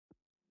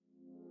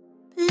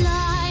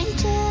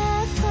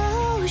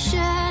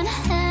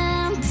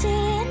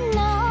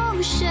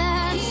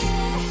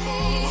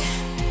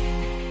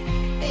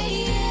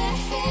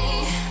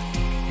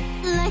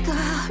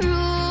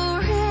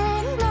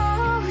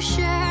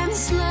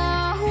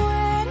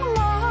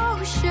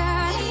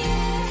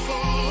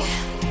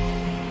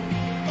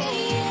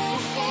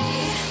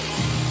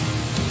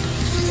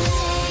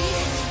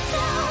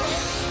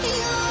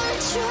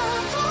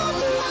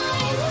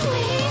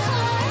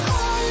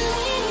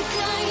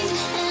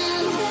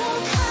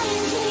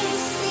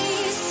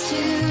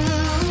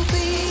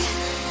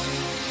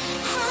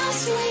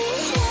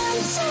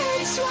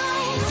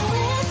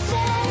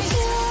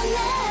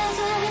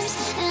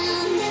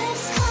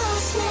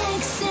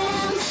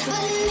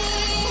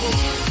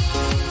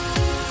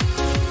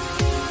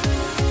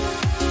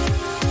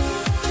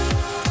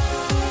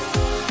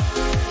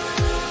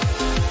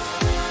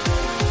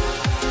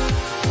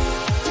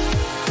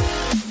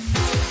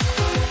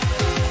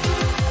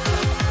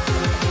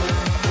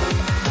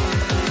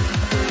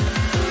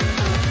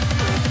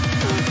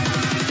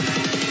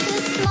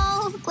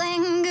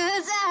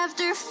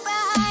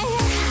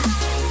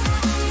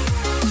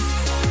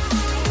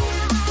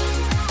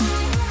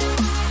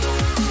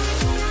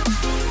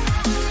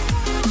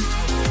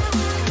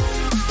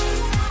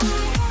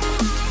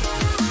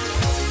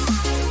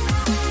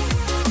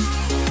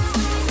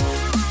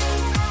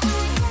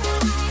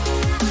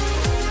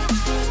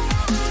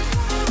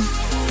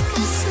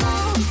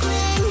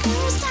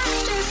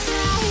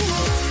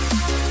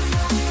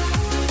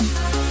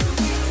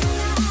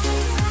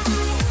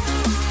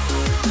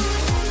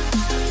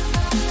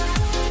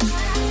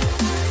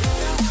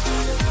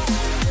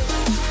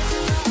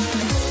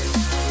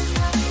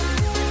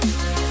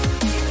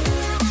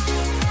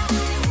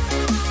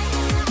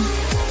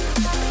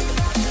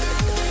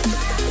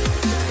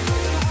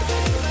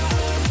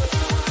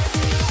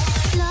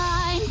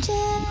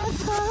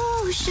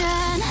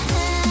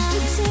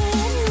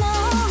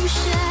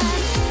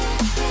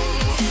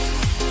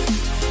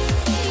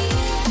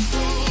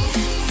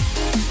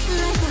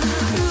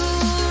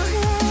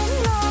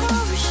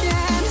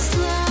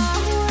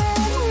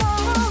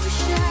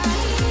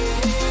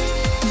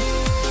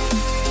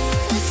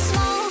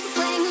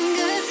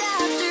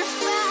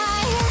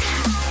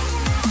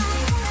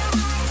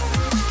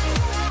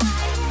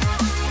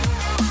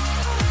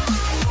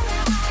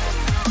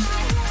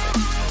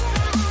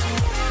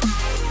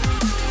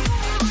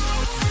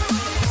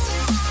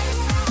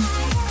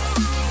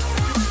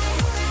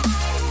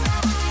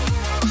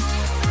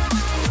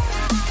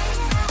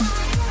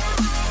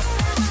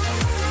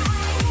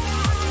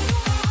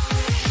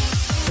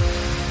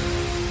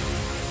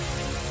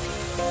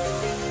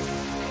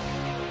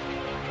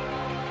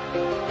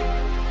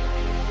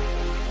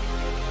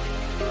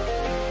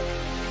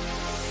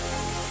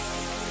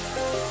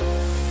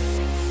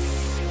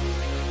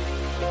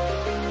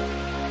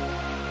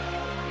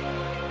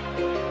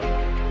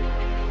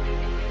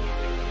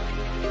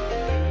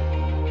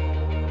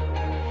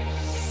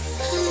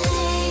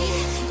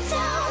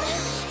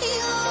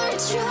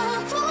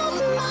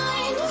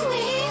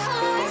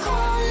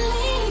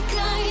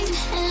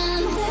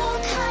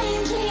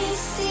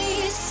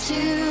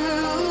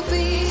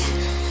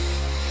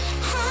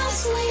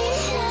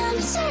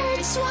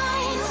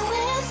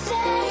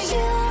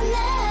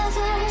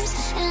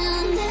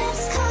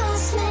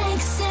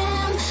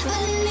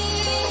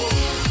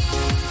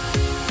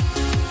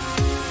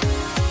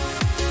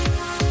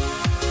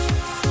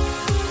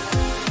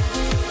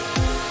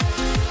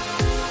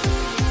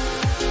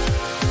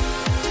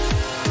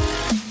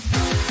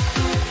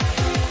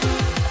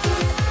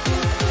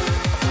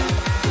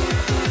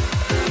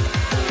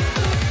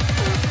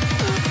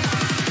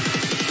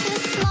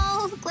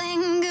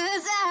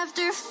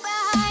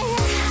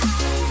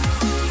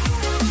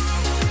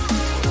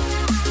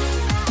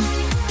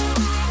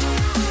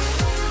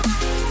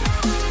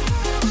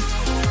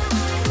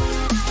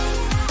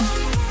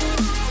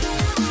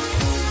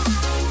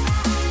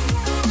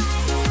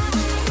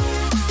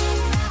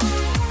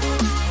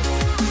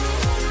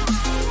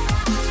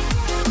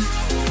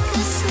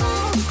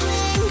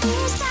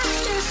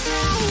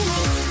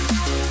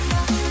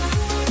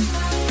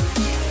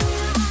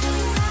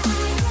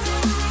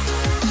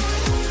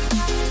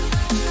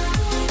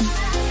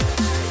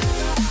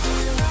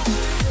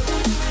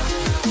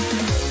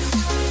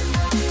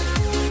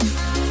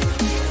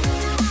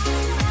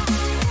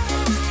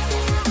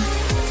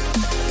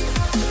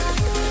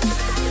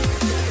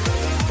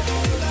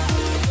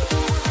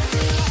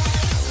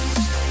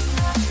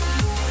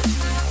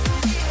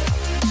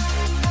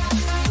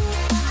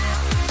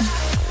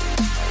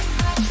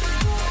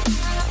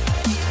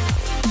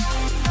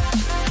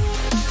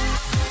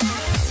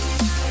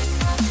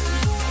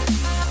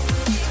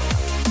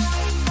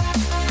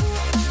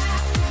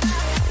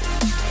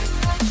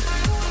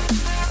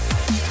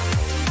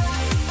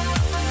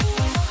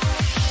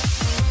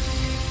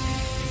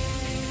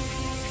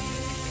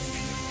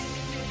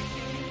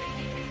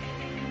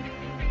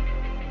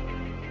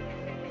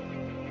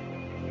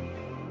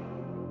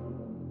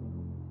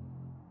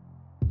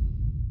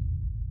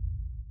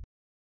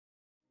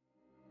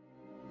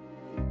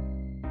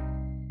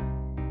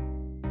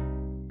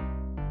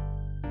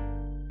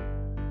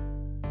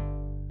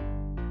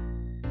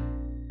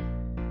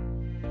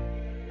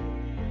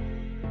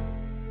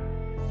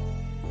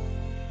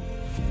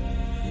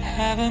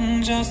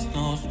Heaven just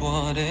knows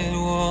what it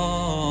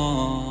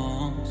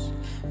was.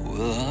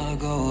 Will I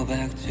go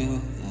back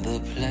to the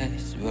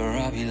place where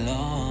I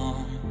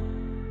belong?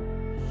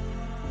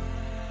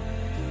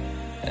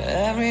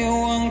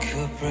 Everyone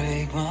could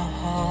break my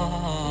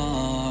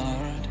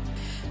heart,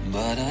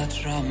 but I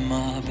try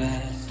my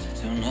best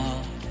to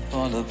not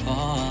fall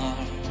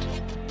apart.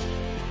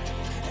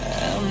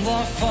 And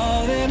I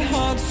found it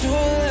hard to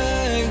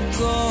let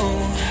go.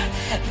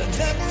 The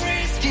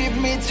memories keep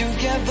me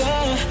together.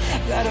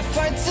 Gotta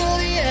fight till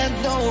the end,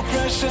 no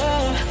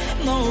pressure,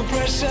 no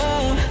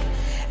pressure.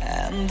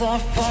 And I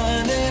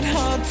find it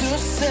hard to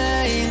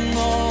say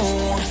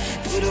no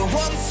to the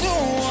ones who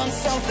want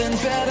something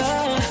better,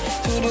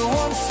 to the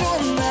ones who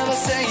never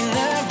say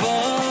never.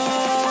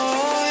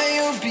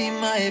 You'll be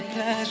my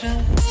pleasure.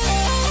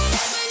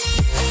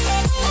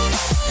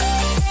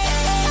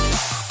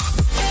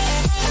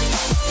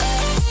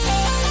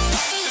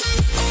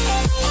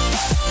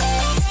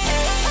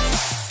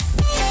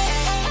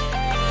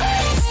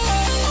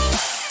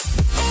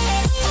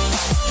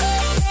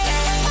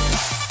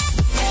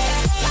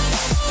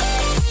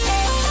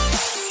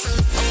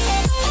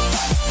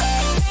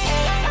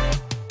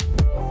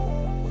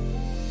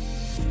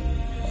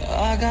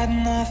 I got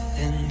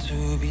nothing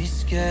to be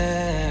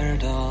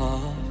scared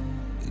of,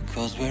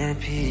 because where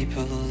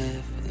people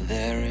live,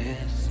 there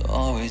is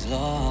always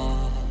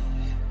love.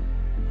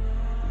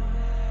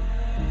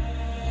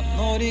 I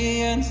know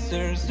the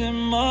answers in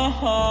my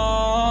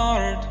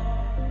heart,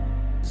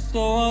 so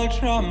I'll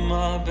try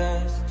my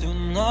best to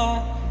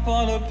not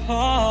fall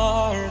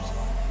apart.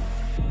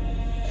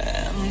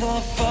 And I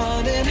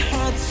find it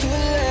hard to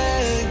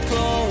let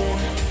go.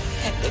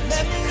 The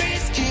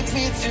memories keep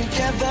me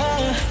together.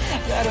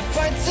 Gotta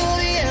fight till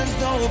the end,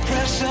 no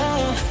pressure,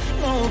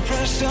 no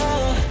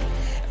pressure.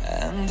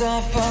 And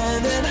I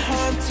find it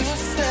hard to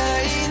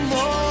say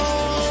no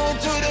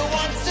to the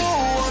ones who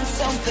want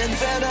something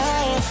better,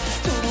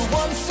 to the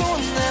ones who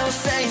never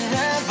say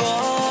never.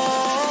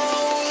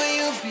 Will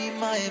you be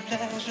my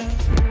pleasure?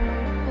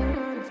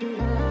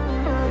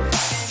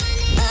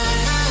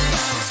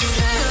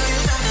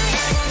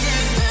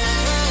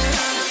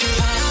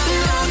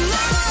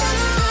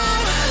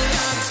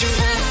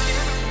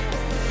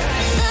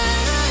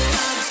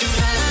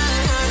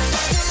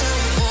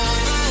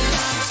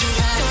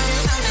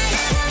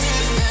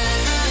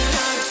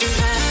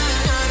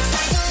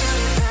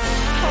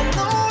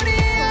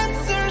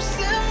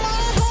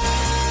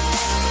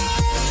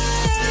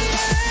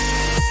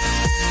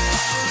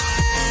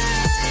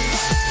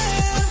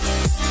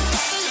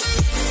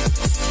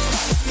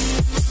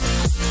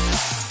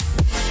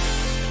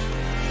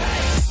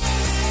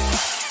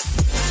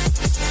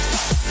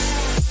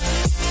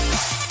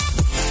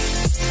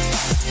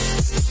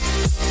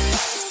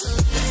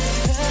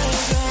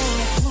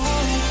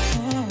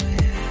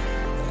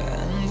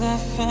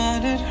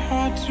 Find it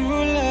hard to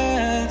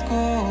let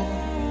go.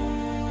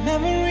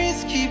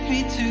 Memories keep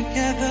me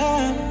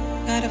together.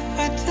 Gotta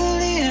fight till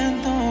the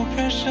end, no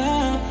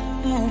pressure,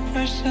 no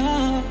pressure.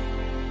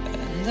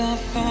 And I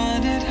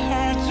find it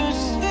hard to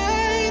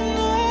say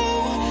no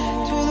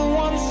to the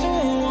ones who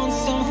want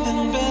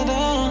something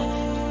better,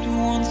 to the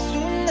ones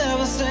who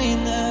never say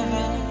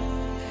never.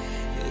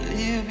 Will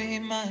you be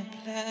my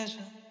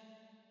pleasure?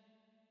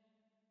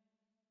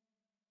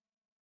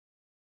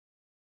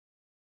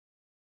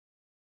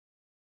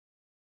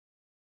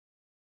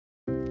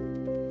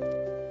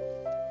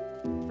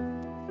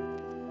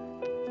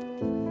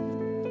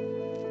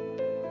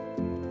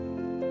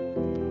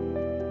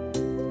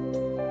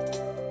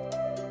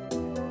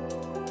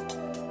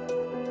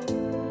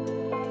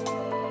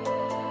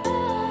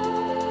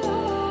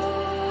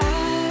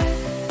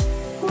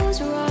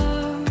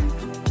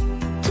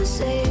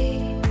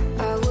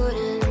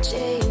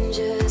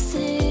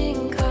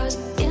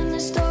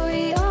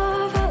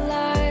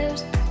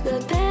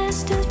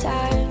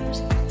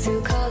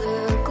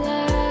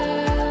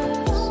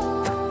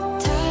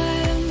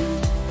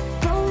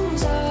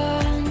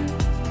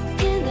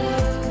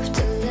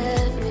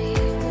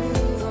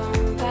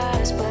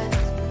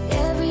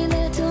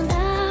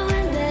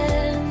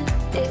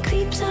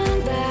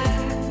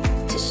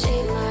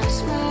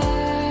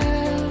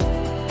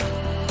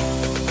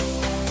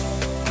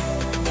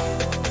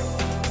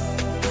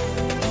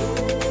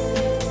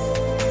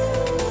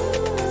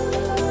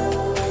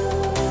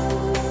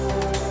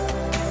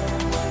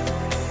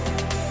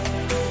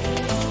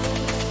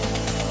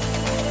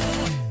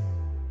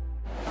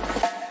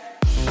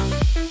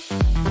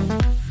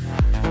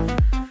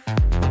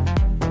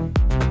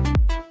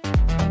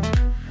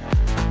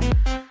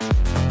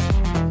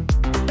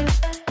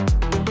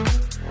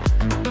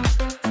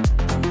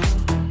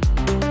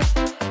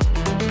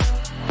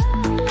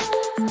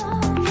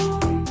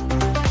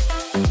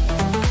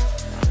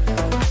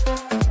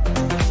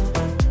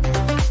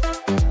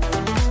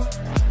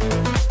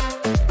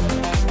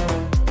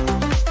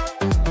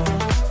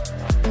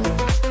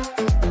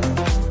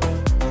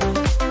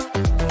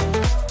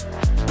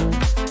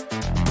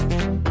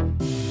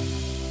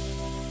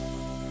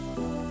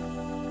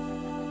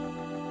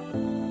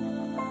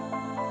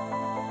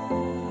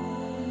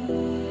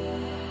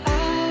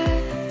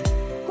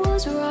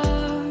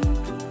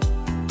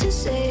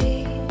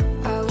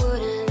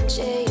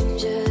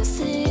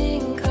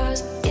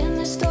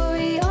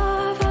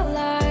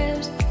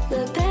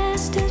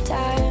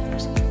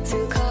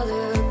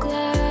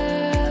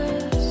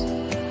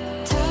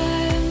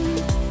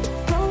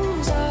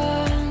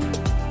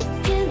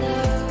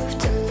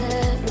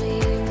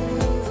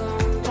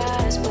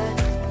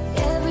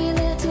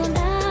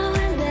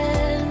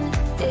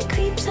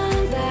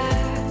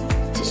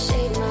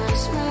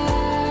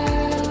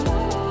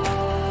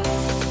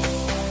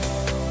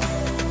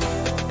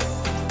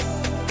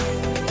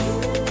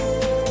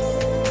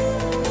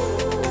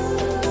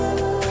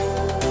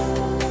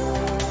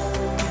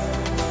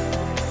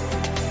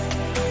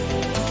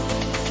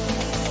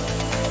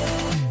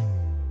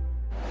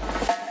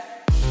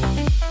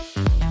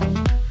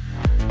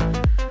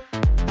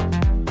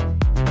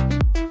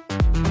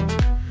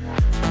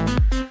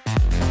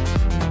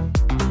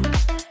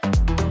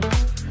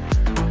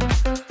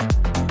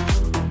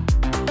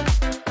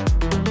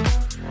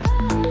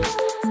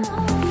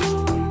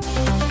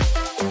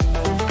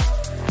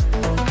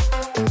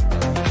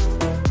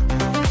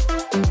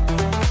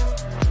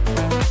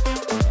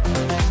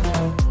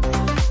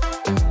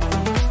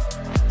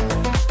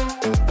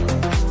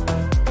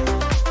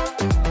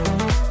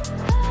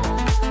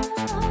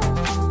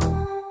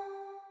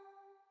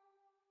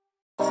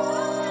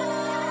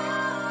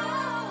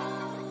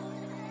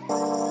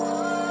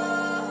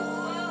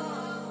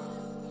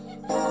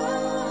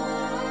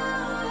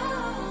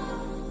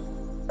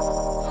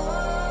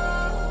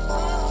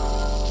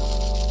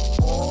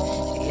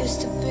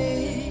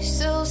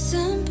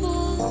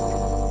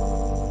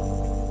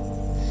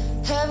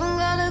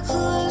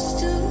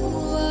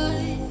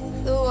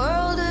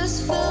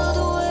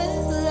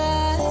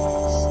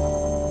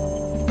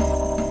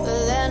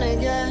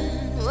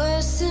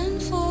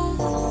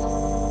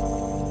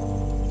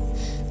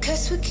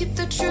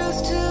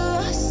 truth to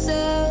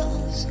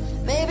ourselves.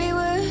 Maybe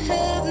we're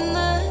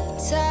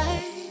hypnotized.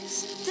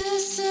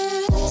 This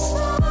is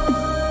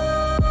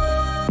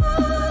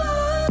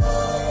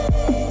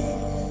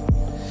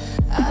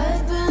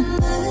I've been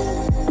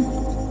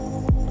living.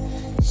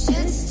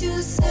 Shit's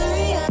too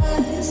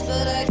serious,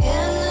 but I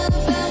can't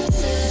abandon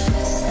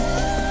this.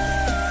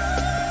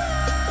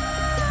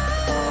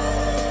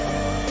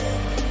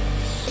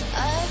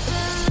 I've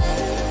been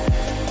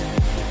living,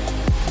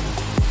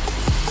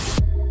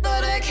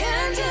 but I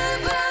can't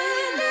abandon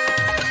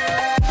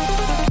it.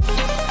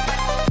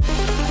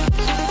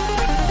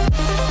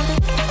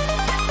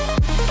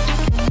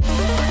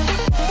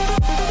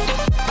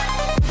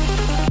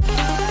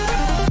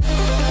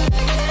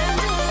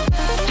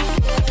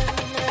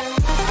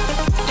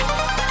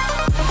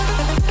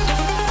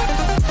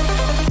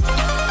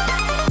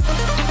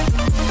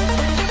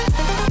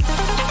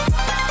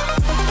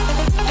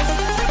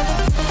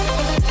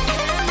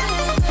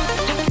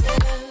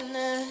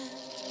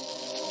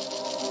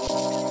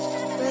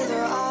 With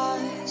our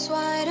eyes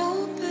wide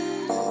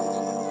open,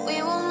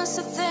 we won't miss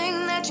a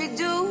thing that you're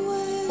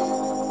doing.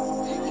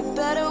 You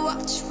better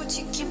watch what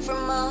you keep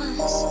from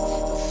us.